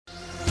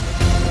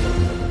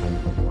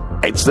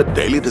It's the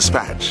Daily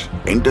Dispatch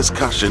in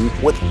discussion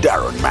with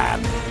Daron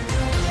Mann.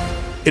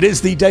 It is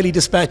the Daily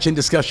Dispatch in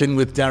discussion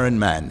with Daron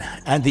Mann,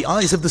 and the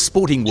eyes of the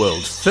sporting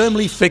world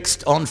firmly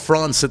fixed on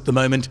France at the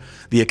moment,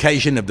 the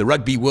occasion of the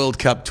Rugby World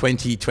Cup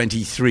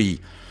 2023.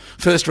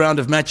 First round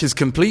of matches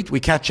complete. We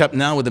catch up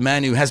now with the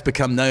man who has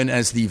become known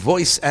as the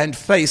voice and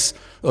face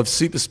of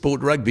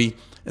Supersport Rugby,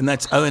 and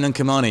that's Owen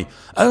Nkumane.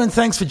 Owen,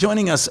 thanks for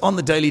joining us on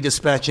the Daily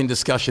Dispatch in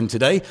discussion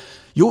today.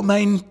 Your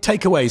main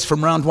takeaways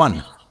from round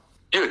one?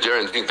 Yeah,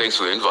 Darren, thanks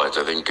for the invite.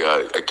 I think,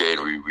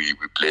 again, we're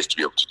blessed to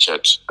be able to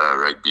chat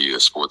rugby, a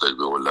sport that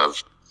we all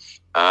love.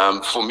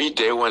 For me,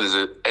 day one is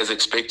as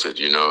expected.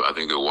 I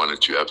think there were one or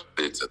two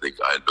upsets. I think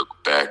I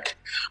look back,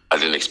 I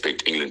didn't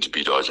expect England to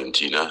beat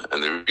Argentina.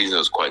 And the reason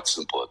was quite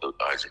simple. I thought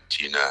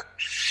Argentina,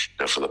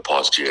 for the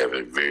past year, have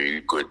had very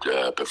good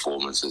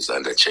performances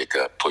under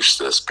Checker, pushed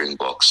the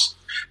Springboks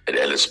at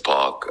Ellis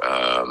Park,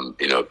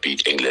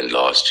 beat England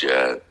last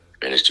year,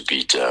 managed to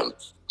beat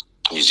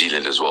New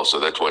Zealand as well. So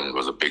that one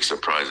was a big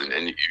surprise. And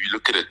if you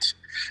look at it,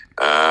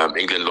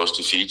 England lost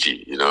to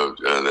Fiji, in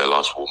their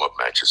last warm-up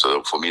matches.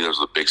 So for me, that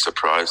was a big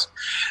surprise.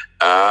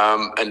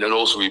 And then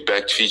also we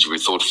backed Fiji. We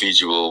thought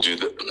Fiji will do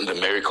the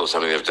miracle,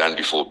 something they've done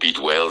before, beat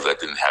Wales. That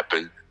didn't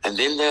happen. And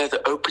then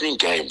the opening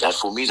game,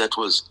 for me, that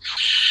was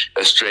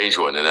a strange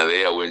one. And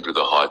there I went with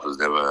the heart. It was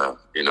never,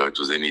 it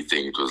was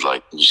anything. It was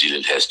like New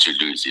Zealand has to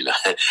lose,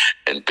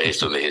 And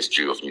based on the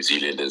history of New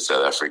Zealand and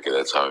South Africa,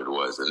 that's how it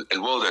was.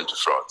 And well done to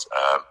France.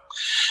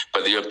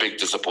 But the big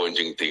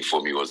disappointing thing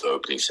for me was the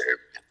opening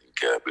ceremony.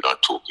 We're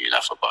not talking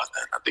enough about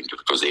that. I think if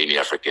it was any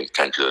African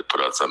country that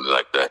put out something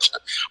like that,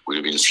 would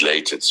have been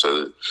slated.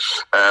 So,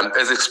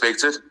 as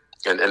expected,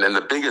 and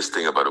the biggest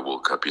thing about a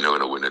World Cup, when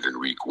I win it in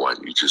week one,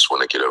 you just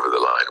want to get over the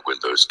line, win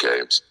those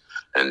games.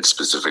 And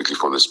specifically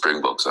for the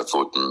Springboks, I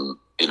thought,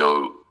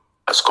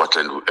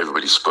 Scotland,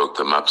 everybody spoke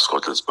them up.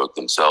 Scotland spoke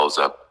themselves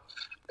up.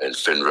 And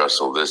Finn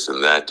Russell, this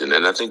and that. And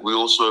I think we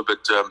also a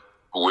bit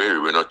wary.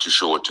 We're not too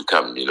sure what to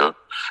come,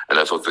 And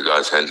I thought the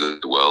guys handled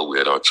it well. We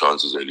had our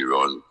chances earlier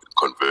on,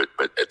 convert,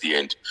 but at the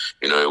end,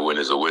 a win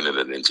is a win at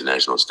an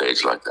international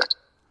stage like that.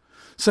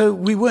 So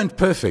we weren't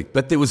perfect,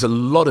 but there was a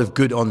lot of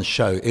good on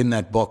show in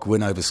that Bok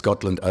win over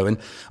Scotland, Owen.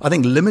 I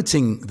think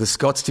limiting the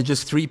Scots to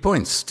just 3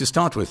 points to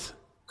start with.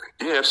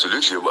 Yeah,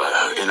 absolutely.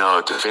 Well,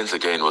 our defence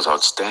again was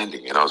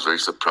outstanding, and I was very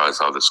surprised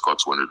how the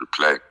Scots wanted to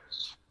play.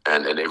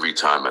 And every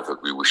time I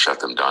thought we would shut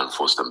them down,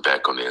 force them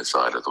back on the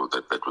inside. I thought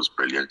that was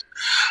brilliant.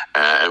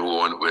 And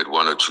we had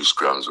one or two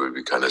scrums where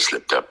we kind of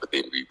slipped up, but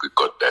then we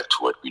got back to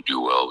what we do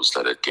well. We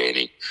started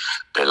gaining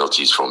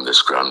penalties from the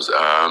scrums.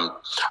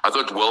 I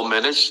thought well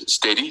managed,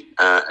 steady.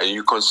 And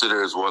you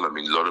consider as well, a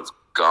lot of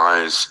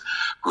guys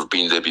who've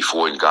been there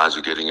before and guys who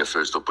are getting a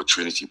first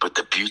opportunity. But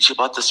the beauty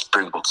about the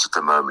Springboks at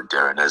the moment,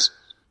 Darren, is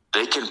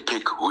they can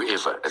pick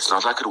whoever. It's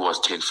not like it was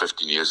 10,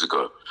 15 years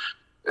ago.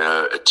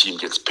 A team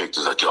gets picked,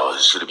 it's like,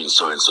 it should have been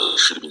so-and-so, it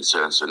should have been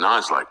so-and-so. Now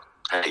it's like,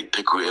 hey,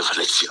 pick whoever,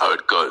 let's see how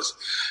it goes.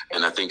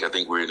 And I think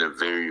we're in a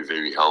very,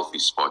 very healthy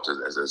spot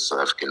as a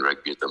South African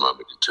rugby at the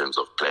moment in terms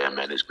of player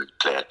management,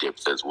 player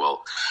depth as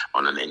well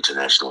on an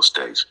international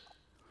stage.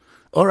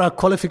 Are our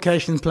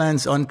qualification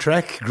plans on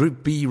track?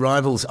 Group B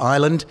rivals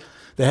Ireland.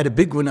 They had a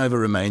big win over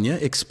Romania,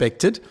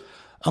 expected.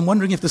 I'm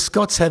wondering if the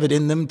Scots have it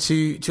in them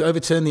to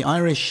overturn the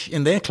Irish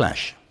in their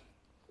clash.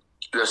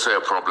 Let's say a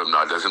problem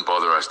now. It doesn't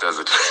bother us, does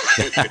it?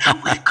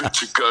 We're good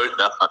to go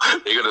now.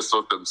 They're going to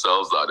sort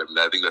themselves out.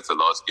 I think that's the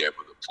last game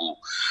of the pool.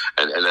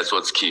 And that's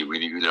what's key. We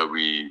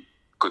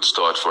good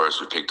start for us.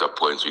 We picked up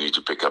points. We need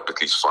to pick up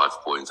at least 5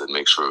 points and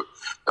make sure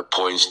the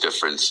points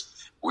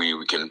difference,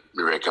 we can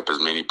rack up as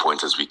many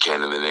points as we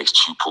can in the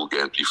next 2 pool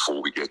games before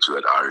we get to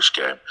that Irish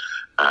game.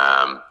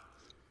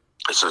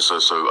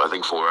 So I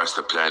think for us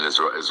the plan is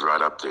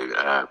right up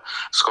there.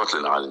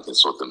 Scotland and Ireland can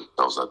sort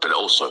themselves out, but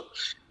also,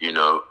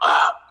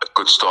 a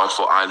good start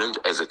for Ireland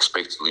as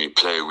expected. When you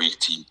play a weak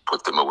team,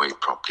 put them away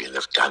properly, and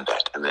they've done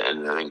that. And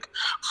I think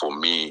for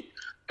me,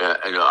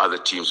 other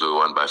teams were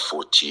won by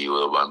 40,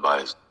 were won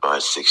by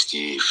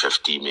 60,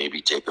 50,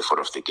 maybe take the foot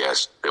off the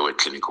gas. They were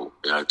clinical.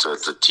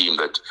 It's a team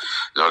that,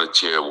 not a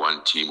tier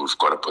 1 team. We've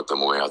got to put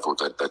them away. I thought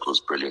that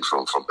was brilliant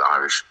from the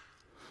Irish.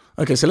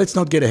 Okay, so let's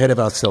not get ahead of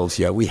ourselves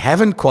here. We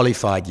haven't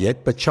qualified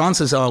yet, but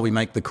chances are we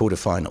make the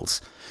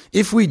quarterfinals.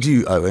 If we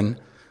do, Owen,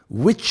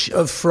 which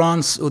of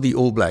France or the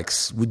All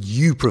Blacks would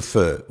you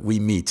prefer we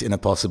meet in a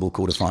possible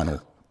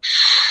quarterfinal?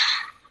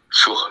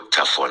 Sure,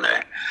 tough one,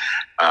 eh?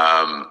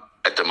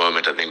 At the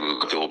moment, I think we've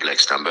got the All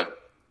Blacks number.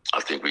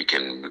 I think we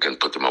can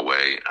put them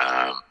away.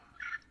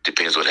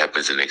 Depends what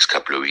happens in the next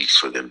couple of weeks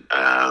for them.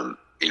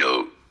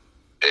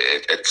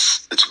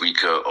 It's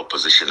weaker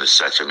opposition as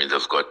such. They're going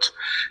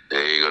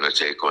to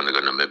take on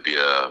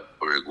Namibia,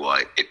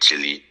 Uruguay,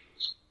 Italy.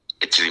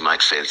 Italy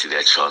might fancy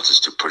their chances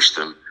to push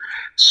them.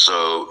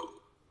 So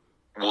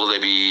will they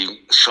be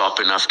sharp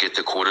enough to get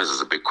the quarters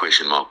is a big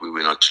question mark.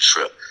 We're not too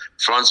sure.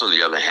 France, on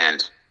the other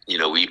hand,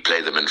 we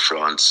play them in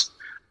France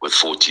with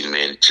 14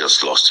 men,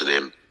 just lost to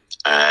them.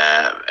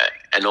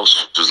 And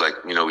also it was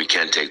like, we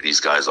can't take these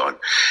guys on.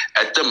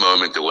 At the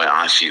moment, the way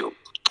I feel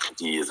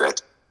is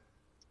that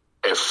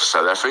if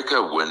South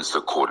Africa wins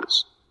the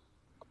quarters,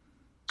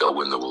 they'll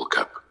win the World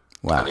Cup.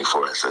 Wow. I think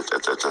for us, it's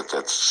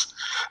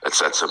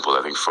that simple.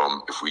 I think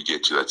if we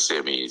get to that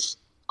semis,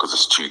 because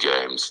it's 2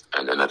 games,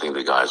 and then I think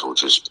the guys will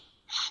just,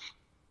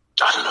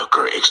 I don't know,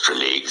 grow extra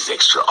legs,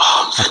 extra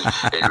arms,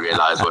 and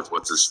realize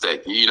what's at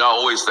stake. You know, I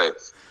always say,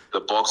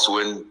 the Boks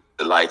win,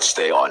 the lights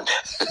stay on.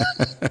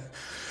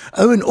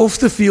 Owen, off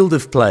the field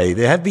of play,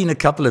 there have been a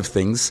couple of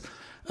things.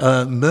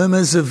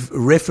 Murmurs of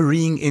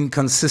refereeing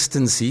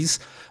inconsistencies.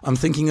 I'm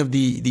thinking of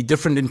the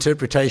different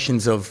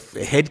interpretations of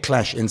head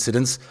clash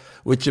incidents,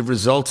 which have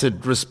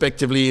resulted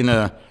respectively in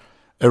a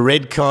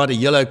red card, a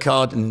yellow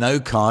card, and no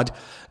card.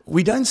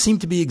 We don't seem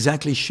to be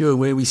exactly sure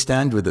where we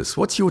stand with this.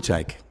 What's your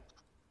take?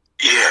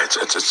 Yeah,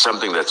 it's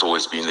something that's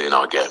always been there in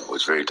our game. It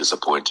was very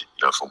disappointing,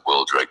 from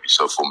World Rugby.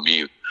 So for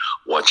me,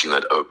 watching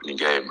that opening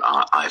game,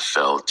 I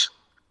felt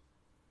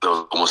there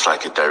was almost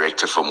like a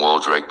directive from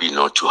World Rugby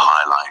not to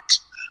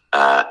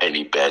highlight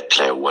any bad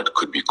play, what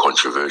could be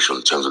controversial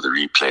in terms of the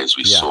replays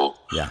we saw.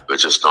 Yeah. But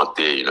just not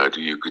there.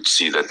 You could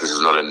see that this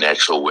is not a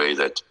natural way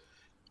that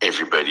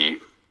everybody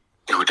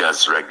who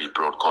does rugby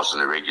broadcast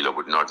on a regular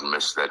would not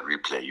miss that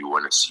replay. You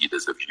want to see it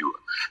as a viewer.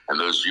 And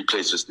those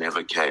replays just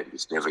never came.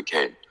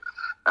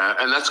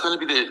 And that's going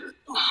to be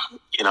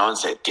I won't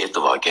say death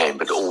of our game,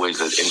 but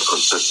always an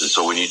inconsistent.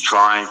 So when you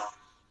try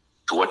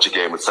to watch a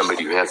game with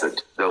somebody who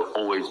hasn't, they'll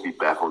always be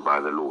baffled by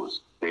the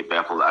laws. They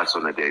baffle us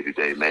on a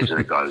day-to-day. Imagine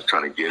a guy who's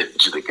trying to get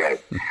into the game.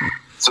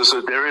 So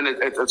Darren,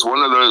 it's one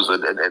of those.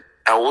 And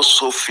I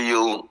also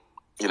feel,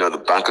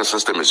 the bunker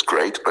system is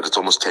great, but it's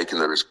almost taking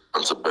the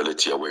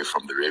responsibility away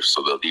from the refs,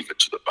 so they'll leave it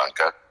to the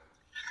bunker.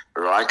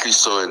 Rightly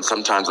so, and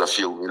sometimes I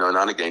feel,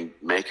 now and again,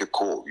 make a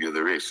call. You're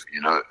the ref.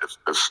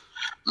 If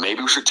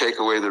maybe we should take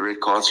away the red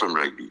cards from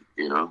rugby.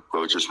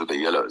 Go just with the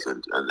yellows,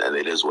 and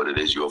it is what it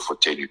is. You're for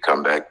 10, you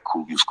come back,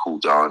 you've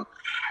cooled down,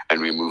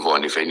 and we move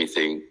on. If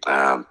anything,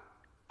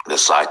 the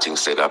sighting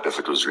set up. If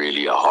it was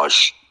really a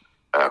harsh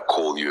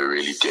call, you were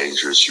really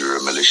dangerous, you were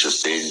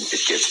malicious, then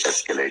it gets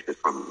escalated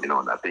from.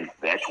 And I think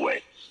that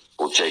way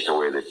will take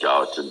away the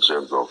doubt in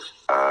terms of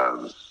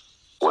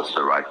what's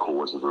the right call,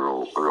 what's the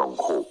wrong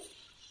call.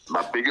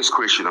 My biggest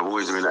question, I've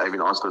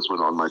even asked this one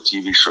on my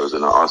TV shows,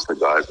 and I asked the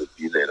guys that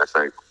be there, and I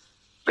say,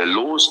 the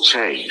laws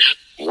change.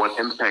 What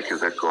impact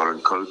has that got on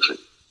coaching?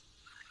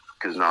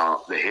 Because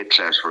now the head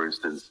clash, for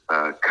instance,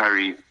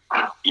 Curry,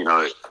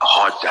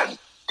 hard done,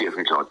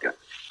 definitely hard done,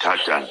 hard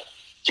done.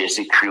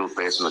 Jesse Creel,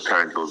 based on the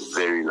current laws,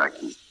 very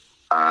lucky.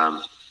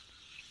 The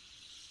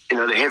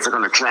heads are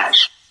going to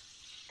clash,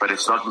 but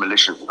it's not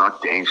malicious,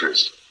 not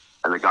dangerous,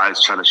 and the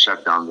guy's trying to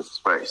shut down the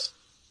space.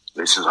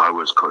 This is how I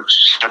was coached.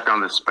 Shut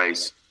down the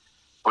space.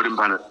 Put him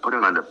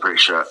under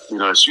pressure.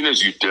 As soon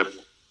as you dip,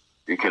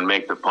 you can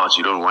make the pass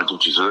you don't want him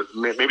to. So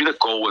maybe the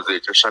goal was there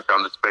to shut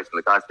down the space, and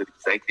the guys did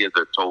exactly as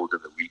they're told in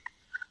the week.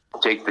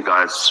 Take the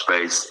guy's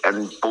space,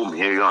 and boom,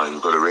 here you are.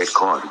 You've got a red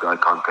card. The guy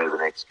can't play the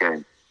next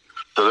game.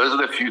 So those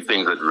are the few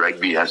things that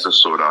rugby has to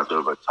sort out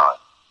over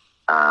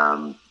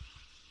time.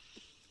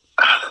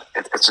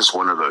 It's just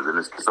one of those, and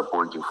it's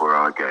disappointing for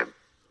our game.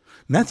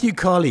 Matthew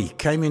Carley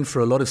came in for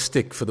a lot of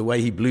stick for the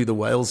way he blew the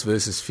Wales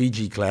versus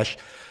Fiji clash.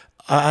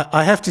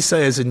 I have to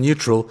say, as a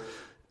neutral,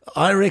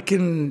 I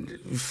reckon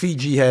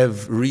Fiji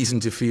have reason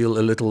to feel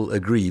a little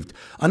aggrieved.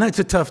 I know it's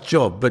a tough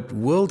job, but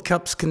World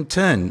Cups can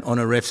turn on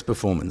a ref's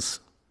performance.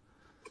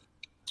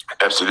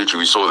 Absolutely,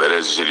 we saw that,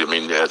 as you said.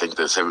 I think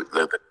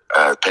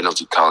the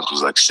penalty count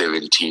was like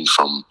 17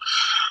 from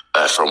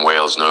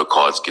Wales, no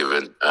cards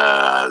given.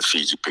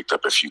 Fiji picked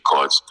up a few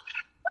cards.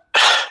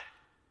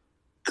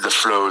 The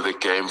flow of the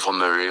game from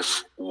the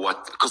ref,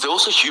 because they're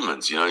also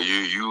humans, you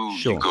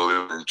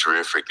go into a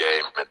ref a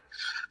game, and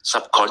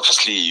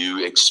subconsciously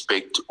you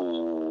expect,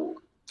 or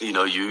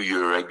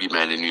you're a rugby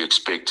man and you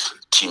expect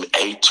team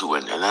A to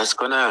win, and that's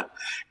going to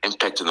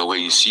impact on the way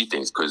you see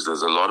things, because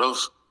there's a lot of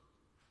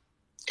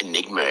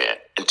enigma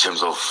in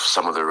terms of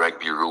some of the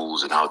rugby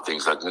rules and how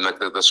things like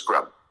the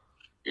scrum,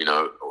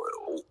 the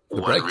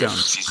breakdown.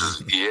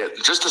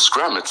 Just the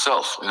scrum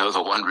itself.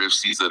 The one ref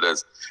sees it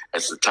as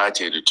the tight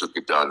head who took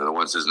it down, and the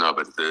one says no,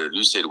 but the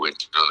loose head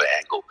went the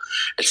angle.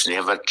 It's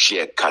never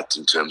clear cut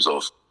in terms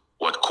of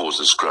what caused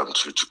the scrum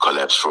to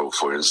collapse,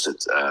 for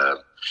instance.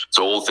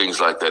 So all things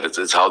like that.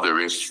 It's how the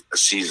ref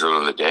sees it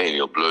on the day, and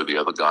he'll blow the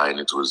other guy, and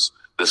it was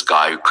this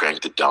guy who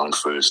cranked it down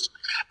first.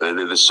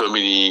 There's so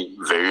many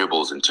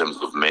variables in terms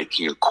of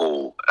making a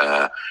call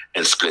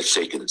in split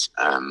seconds.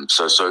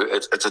 So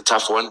it's a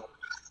tough one.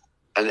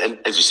 And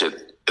as you said,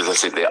 as I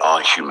said, they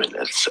are human.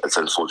 It's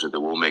unfortunate they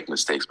will make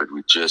mistakes, but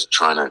we're just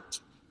trying to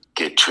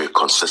get to a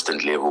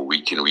consistent level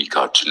week in, week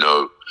out to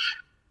know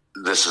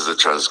this is a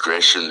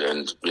transgression.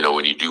 And,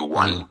 when you do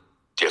one,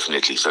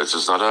 definitely. So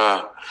it's not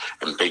a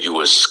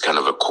ambiguous kind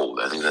of a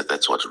call. I think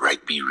that's what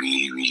rugby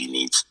really, really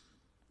needs.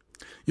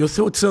 Your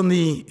thoughts on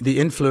the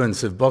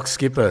influence of Boks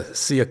skipper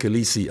Siya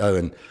Kolisi,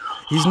 Owen?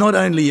 He's not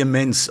only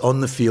immense on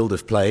the field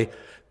of play,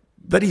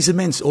 but he's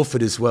immense off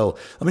it as well.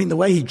 The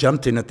way he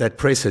jumped in at that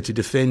presser to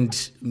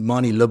defend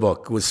Mani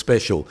Lubbock was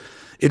special.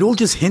 It all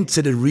just hints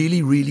at a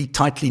really, really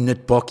tightly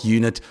knit Bok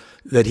unit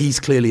that he's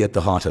clearly at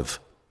the heart of.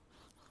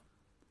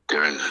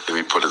 Darren, let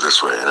me put it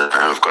this way, and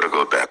I've got to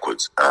go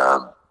backwards.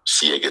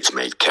 Sia gets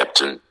made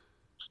captain,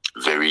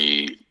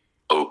 very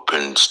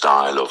open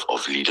style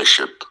of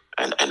leadership,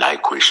 and I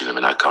question him,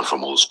 and I come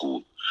from old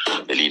school.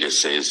 The leader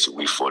says,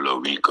 we follow,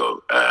 we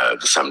go.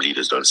 Some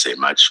leaders don't say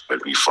much,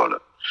 but we follow.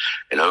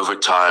 And over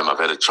time, I've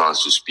had a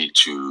chance to speak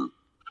to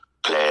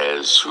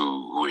players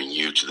who are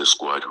new to the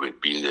squad, who had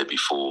been there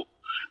before.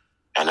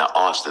 And I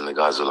asked, and the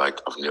guys are like,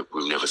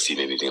 we've never seen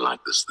anything like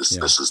this.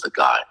 This is the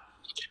guy.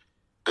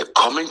 The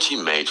comment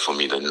he made for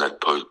me in that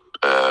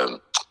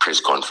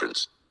press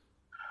conference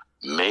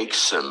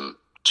makes him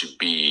to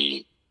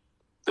be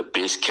the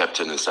best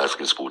captain in South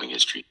African sporting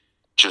history,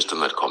 just in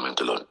that comment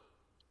alone.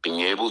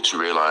 Being able to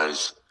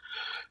realize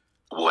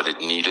what it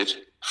needed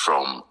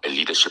from a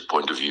leadership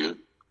point of view,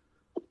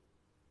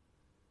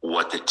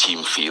 what the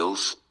team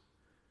feels.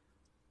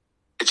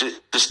 It's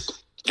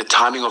just the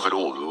timing of it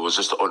all. It was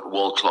just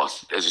world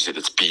class. As you said,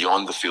 it's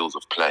beyond the field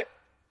of play.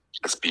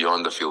 It's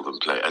beyond the field of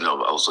play. And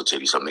I'll also tell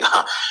you something.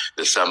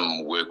 There's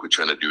some work we're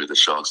trying to do with the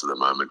Sharks at the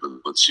moment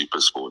with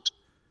SuperSport,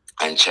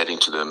 and chatting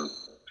to them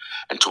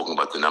and talking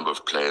about the number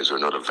of players who are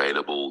not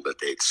available that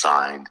they'd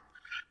signed.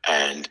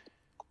 And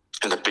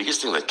the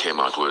biggest thing that came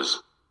out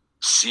was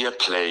Sia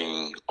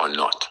playing or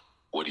not.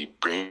 What he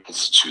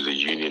brings to the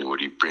union,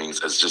 what he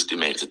brings is just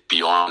immense. It's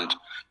beyond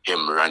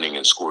him running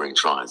and scoring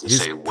tries. They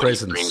say what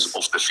he brings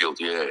off the field.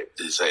 Yeah,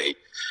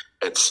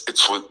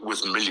 it's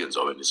with millions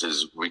of it. It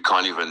says we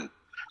can't even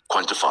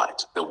quantify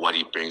it. What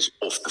he brings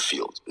off the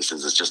field. This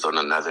is just on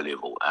another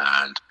level.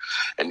 And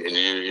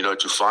you know,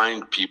 to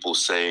find people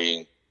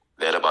saying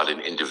that about an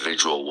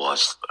individual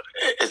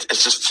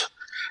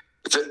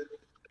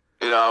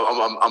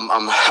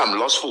I'm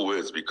lost for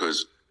words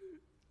because.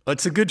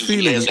 It's a good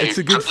feeling. It's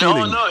a good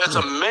feeling. No, it's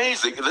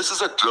amazing. This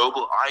is a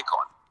global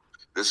icon.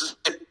 This is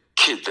a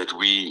kid that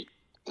we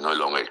no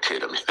longer a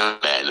kid. I mean, a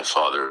man, a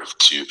father of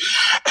two.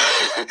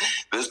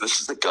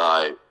 This is the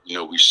guy, you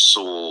know, we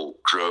saw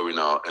grow in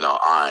our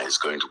eyes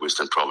going to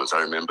Western Province. I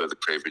remember the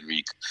Craven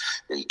Week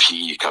in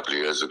PE a couple of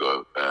years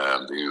ago.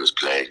 He was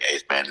playing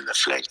eighth man in the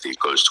flank. Then he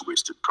goes to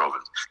Western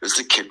Province. This is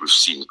a kid we've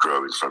seen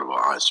grow in front of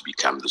our eyes to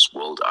become this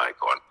world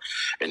icon.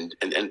 And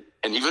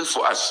even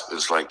for us,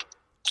 it's like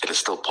it is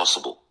still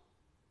possible.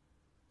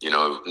 You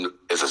know,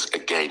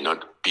 again,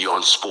 not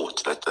beyond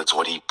sport. That's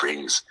what he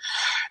brings.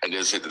 And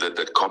as I said,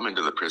 that comment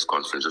in the press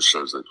conference just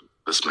shows that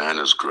this man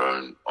has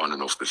grown on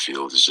and off the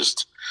field. He's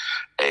just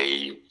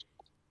a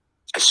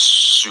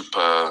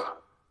super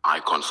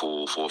icon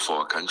for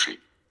our country.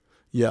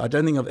 Yeah, I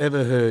don't think I've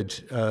ever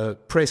heard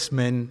press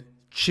men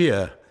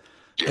cheer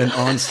an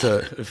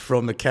answer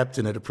from a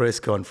captain at a press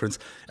conference.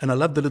 And I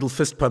love the little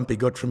fist pump he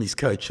got from his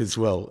coach as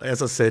well.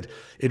 As I said,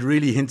 it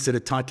really hints at a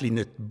tightly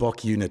knit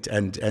Bok unit,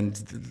 and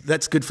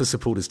that's good for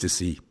supporters to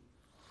see.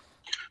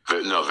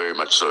 No, very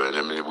much so. And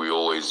I mean, we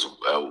always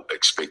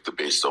expect the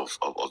best of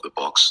the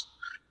Boks.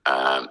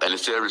 And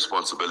it's their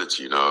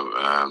responsibility, you know.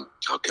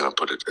 How can I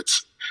put it?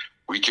 It's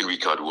week in,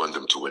 week out, we want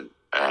them to win.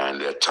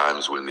 And at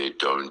times when they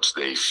don't,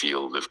 they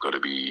feel they've got to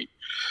be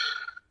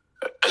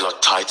a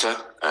lot tighter.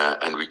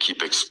 And we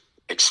keep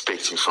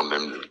expecting from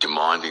them,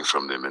 demanding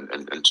from them,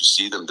 and to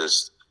see them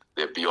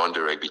they're beyond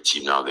a rugby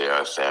team now. They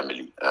are a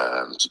family.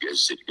 To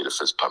get a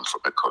fist pump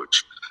from a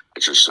coach,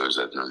 it just shows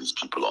that these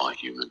people are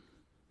human.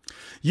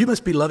 You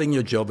must be loving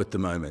your job at the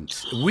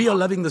moment. We are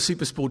loving the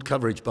SuperSport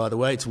coverage, by the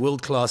way. It's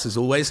world class as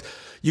always.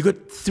 You've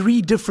got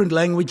 3 different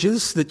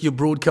languages that you're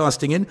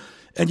broadcasting in,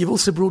 and you've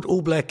also brought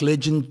All Black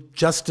legend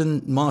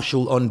Justin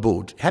Marshall on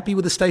board. Happy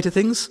with the state of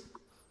things?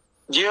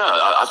 Yeah,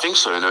 I think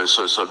so. You know,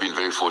 so I've been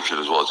very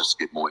fortunate as well, just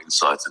to get more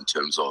insights in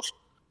terms of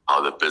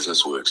how the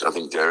business works. I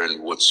think, Darren,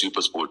 what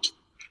SuperSport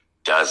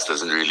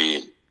doesn't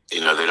really,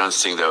 you know, they don't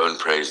sing their own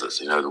praises.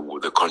 You know,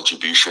 the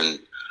contribution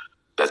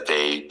that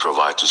they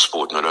provide to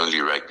sport, not only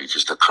rugby,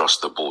 just across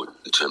the board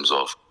in terms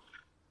of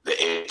the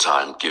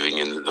airtime, giving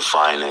in the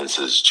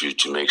finances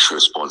to make sure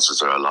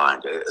sponsors are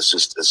aligned. It's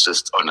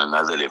just on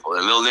another level.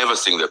 And they'll never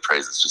sing their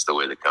praises, just the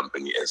way the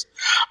company is.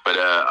 But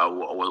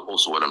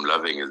also what I'm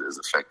loving is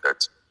the fact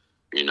that,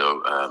 you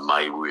know,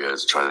 my way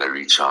is trying to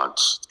reach out,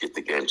 get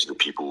the game to the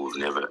people who've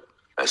never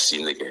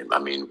seen the game. I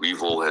mean,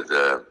 we've all had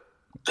the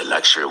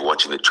luxury of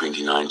watching the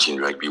 2019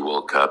 Rugby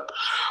World Cup,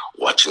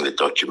 watching the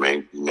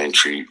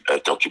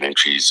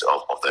documentaries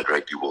of that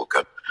Rugby World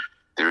Cup.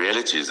 The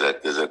reality is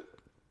that there's a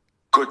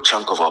good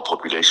chunk of our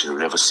population who've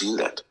never seen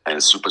that. And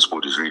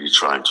SuperSport is really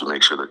trying to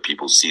make sure that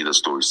people see the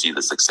story, see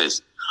the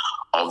success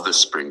of the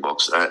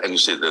Springboks. And you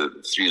said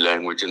the 3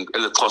 language and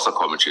the Xhosa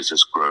commentary has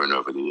just grown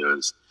over the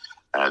years.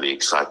 The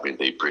excitement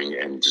they bring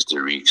and just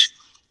the reach.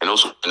 And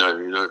also,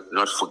 you know,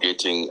 not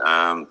forgetting,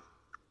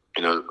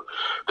 you know,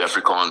 the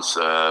Afrikaans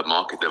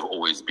market, they've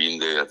always been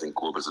there. I think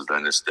Corbus has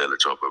done a stellar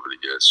job over the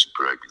years.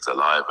 Super Rugby is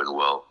alive and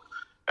well.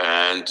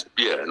 And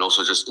yeah, and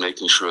also just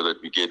making sure that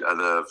we get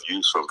other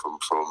views from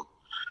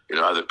you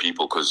know, other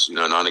people. Because, you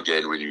know, now and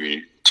again, when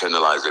you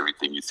internalize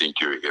everything, you think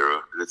you're a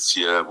hero. Let's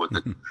hear what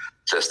the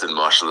Justin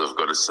Marshall have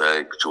got to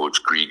say,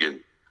 George Gregan.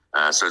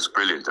 So it's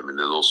brilliant. I mean,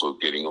 there's also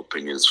getting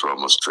opinions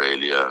from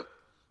Australia,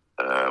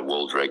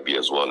 World Rugby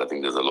as well. I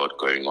think there's a lot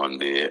going on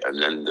there,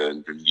 and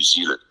then New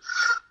Zealand.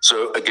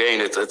 So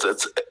again,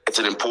 it's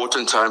an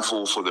important time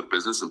for the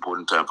business,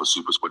 important time for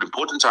SuperSport,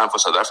 important time for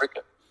South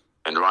Africa,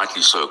 and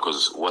rightly so,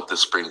 because what the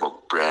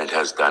Springbok brand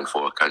has done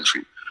for our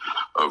country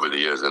over the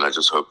years, and I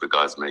just hope the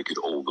guys make it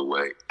all the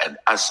way. And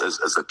us as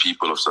the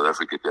people of South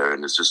Africa,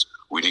 Darren, it's just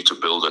we need to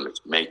build on it,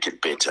 make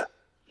it better.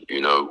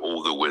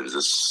 All the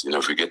wins.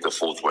 If we get the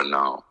fourth one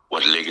now,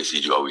 what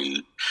legacy are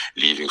we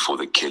leaving for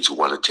the kids who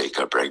want to take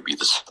up rugby,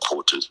 the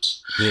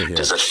supporters? Yeah.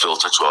 Does that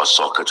filter to our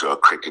soccer, to our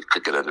cricket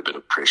under a bit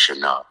of pressure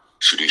now?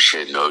 Should we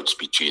share notes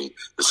between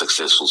the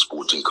successful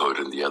sporting code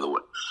and the other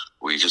one?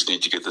 We just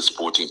need to get the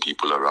sporting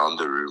people around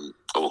the room.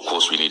 Oh, of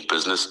course, we need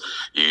business.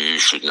 You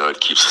should know it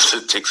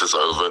takes us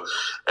over.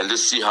 And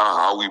just see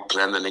how we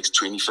plan the next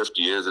 20,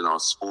 50 years in our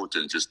sport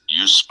and just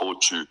use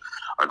sport to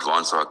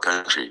advance our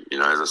country.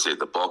 As I said,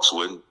 the Boks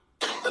win,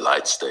 the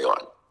lights stay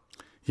on.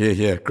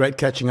 Yeah. Great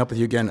catching up with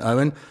you again,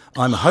 Owen.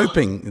 I'm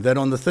hoping that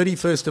on the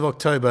 31st of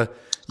October,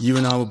 you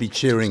and I will be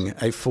cheering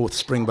a fourth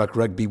Springbok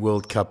Rugby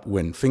World Cup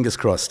win. Fingers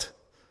crossed.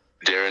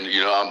 Darren,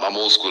 I'm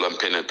old school. I'm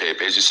pen and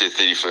paper. As you said,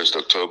 31st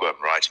October,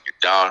 I'm writing it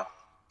down.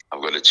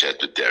 I've got a chat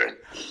with Darren.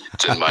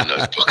 It's in my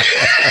notebook.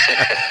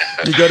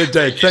 You got a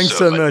date. Thanks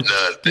so much.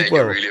 Thank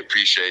you. Really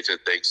appreciate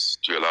it. Thanks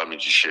to allow me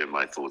to share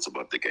my thoughts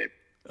about the game.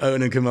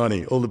 Owen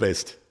Nkumane, all the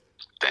best.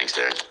 Thanks,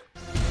 Darren.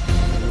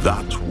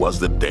 That was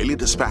the Daily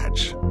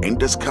Dispatch in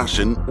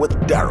discussion with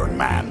Daron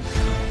Mann.